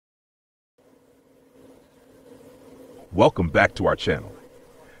Welcome back to our channel.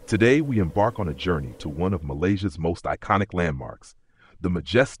 Today we embark on a journey to one of Malaysia's most iconic landmarks, the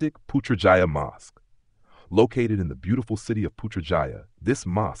majestic Putrajaya Mosque. Located in the beautiful city of Putrajaya, this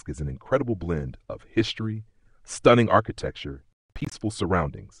mosque is an incredible blend of history, stunning architecture, and peaceful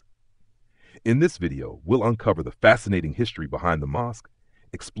surroundings. In this video, we'll uncover the fascinating history behind the mosque,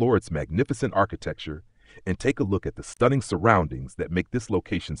 explore its magnificent architecture, and take a look at the stunning surroundings that make this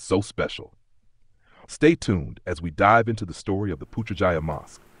location so special. Stay tuned as we dive into the story of the Putrajaya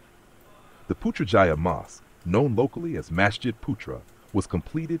Mosque. The Putrajaya Mosque, known locally as Masjid Putra, was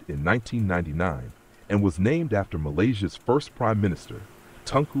completed in 1999 and was named after Malaysia's first Prime Minister,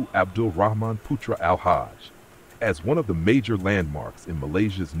 Tunku Abdul Rahman Putra Al-Hajj. As one of the major landmarks in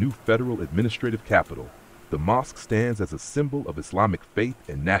Malaysia's new federal administrative capital, the mosque stands as a symbol of Islamic faith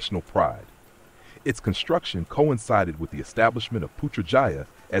and national pride. Its construction coincided with the establishment of Putrajaya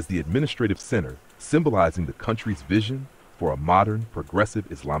as the administrative center, symbolizing the country's vision for a modern,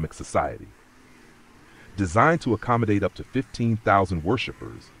 progressive Islamic society. Designed to accommodate up to 15,000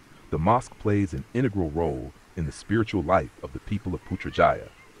 worshippers, the mosque plays an integral role in the spiritual life of the people of Putrajaya.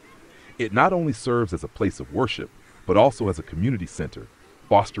 It not only serves as a place of worship, but also as a community center,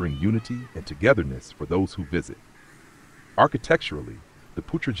 fostering unity and togetherness for those who visit. Architecturally, the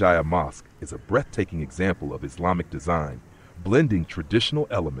Putrajaya Mosque is a breathtaking example of Islamic design, blending traditional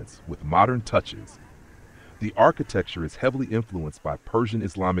elements with modern touches. The architecture is heavily influenced by Persian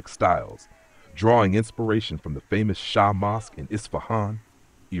Islamic styles, drawing inspiration from the famous Shah Mosque in Isfahan,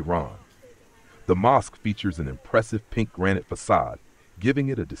 Iran. The mosque features an impressive pink granite facade, giving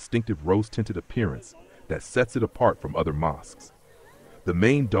it a distinctive rose-tinted appearance that sets it apart from other mosques. The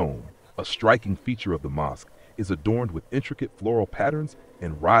main dome, a striking feature of the mosque, is adorned with intricate floral patterns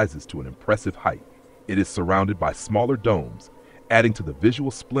and rises to an impressive height. It is surrounded by smaller domes, adding to the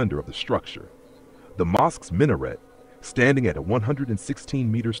visual splendor of the structure. The mosque's minaret, standing at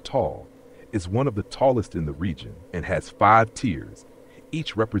 116 meters tall, is one of the tallest in the region and has 5 tiers,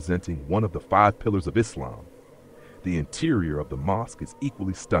 each representing one of the 5 pillars of Islam. The interior of the mosque is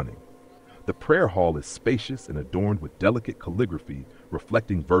equally stunning. The prayer hall is spacious and adorned with delicate calligraphy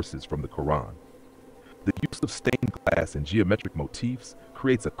reflecting verses from the Quran. The use of stained glass and geometric motifs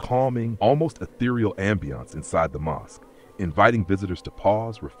creates a calming, almost ethereal ambiance inside the mosque, inviting visitors to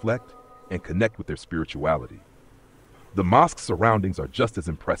pause, reflect, and connect with their spirituality. The mosque's surroundings are just as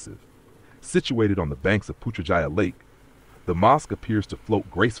impressive. Situated on the banks of Putrajaya Lake, the mosque appears to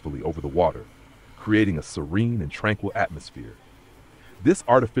float gracefully over the water, creating a serene and tranquil atmosphere. This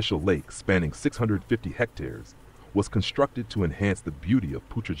artificial lake, spanning 650 hectares, was constructed to enhance the beauty of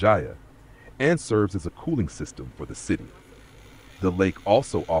Putrajaya and serves as a cooling system for the city. The lake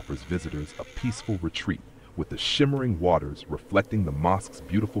also offers visitors a peaceful retreat, with the shimmering waters reflecting the mosque's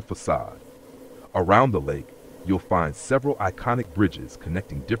beautiful facade. Around the lake, you'll find several iconic bridges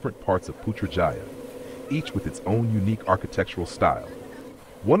connecting different parts of Putrajaya, each with its own unique architectural style.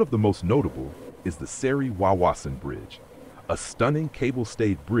 One of the most notable is the Seri Wawasan Bridge, a stunning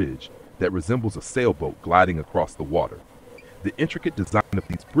cable-stayed bridge that resembles a sailboat gliding across the water. The intricate design of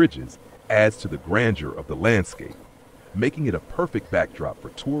these bridges adds to the grandeur of the landscape, making it a perfect backdrop for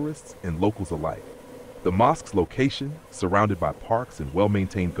tourists and locals alike. The mosque's location, surrounded by parks and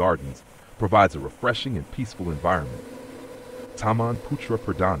well-maintained gardens, provides a refreshing and peaceful environment. Taman Putra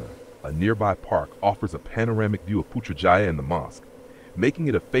Perdana, a nearby park, offers a panoramic view of Putrajaya and the mosque, making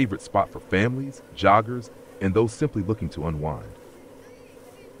it a favorite spot for families, joggers, and those simply looking to unwind.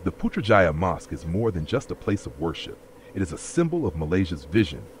 The Putrajaya Mosque is more than just a place of worship. It is a symbol of Malaysia's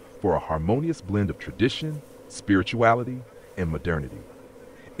vision for a harmonious blend of tradition, spirituality, and modernity.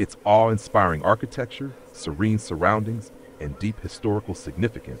 Its awe-inspiring architecture, serene surroundings, and deep historical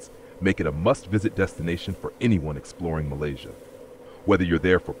significance make it a must-visit destination for anyone exploring Malaysia. Whether you're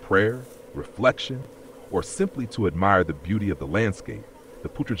there for prayer, reflection, or simply to admire the beauty of the landscape, the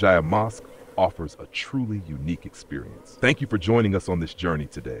Putrajaya Mosque offers a truly unique experience. Thank you for joining us on this journey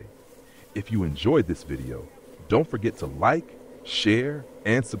today. If you enjoyed this video, don't forget to like, share,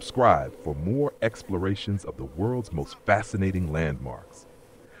 and subscribe for more explorations of the world's most fascinating landmarks.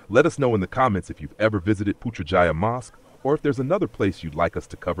 Let us know in the comments if you've ever visited Putrajaya Mosque or if there's another place you'd like us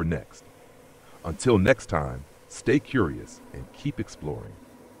to cover next. Until next time, stay curious and keep exploring.